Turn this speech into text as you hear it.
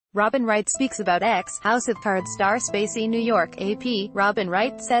Robin Wright speaks about ex-House of Cards star Spacey. New York, AP. Robin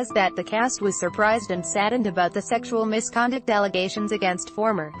Wright says that the cast was surprised and saddened about the sexual misconduct allegations against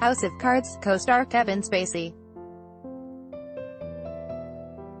former House of Cards co-star Kevin Spacey.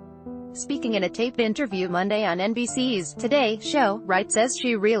 Speaking in a taped interview Monday on NBC's Today show, Wright says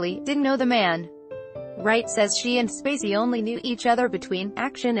she really didn't know the man. Wright says she and Spacey only knew each other between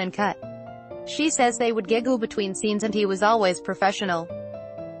action and cut. She says they would giggle between scenes and he was always professional.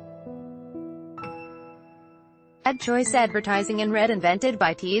 Ad choice advertising and Red invented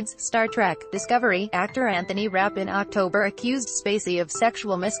by Teeds, Star Trek, Discovery. Actor Anthony Rapp in October accused Spacey of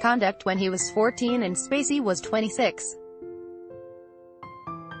sexual misconduct when he was 14 and Spacey was 26.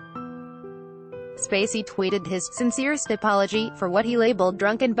 Spacey tweeted his sincerest apology for what he labeled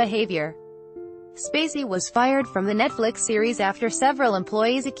drunken behavior. Spacey was fired from the Netflix series after several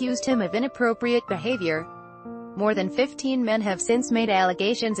employees accused him of inappropriate behavior. More than 15 men have since made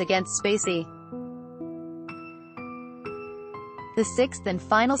allegations against Spacey. The sixth and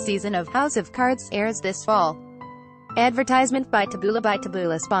final season of House of Cards airs this fall. Advertisement by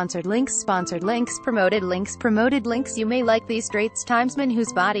Taboola. Sponsored links. Promoted links. You may like these Straits Timesman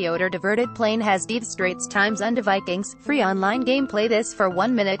whose body odor diverted plane has deed. Straits Times under Vikings. Free online game. Play this for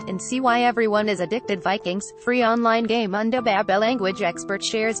 1 minute and see why everyone is addicted. Vikings. Free online game under Babel. Language expert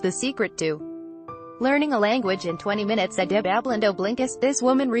shares the secret to learning a language in 20 minutes. Bablando Blinkist. This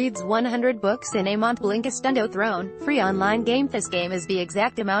woman reads 100 books in a month. Blinkistundo Throne. Free online game. This game is the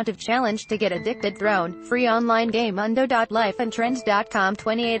exact amount of challenge to get addicted. Throne. Free online game. Undo.lifeandtrends.com.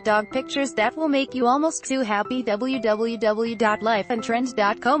 28 dog pictures that will make you almost too happy.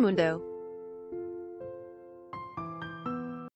 www.lifeandtrends.com. Undo.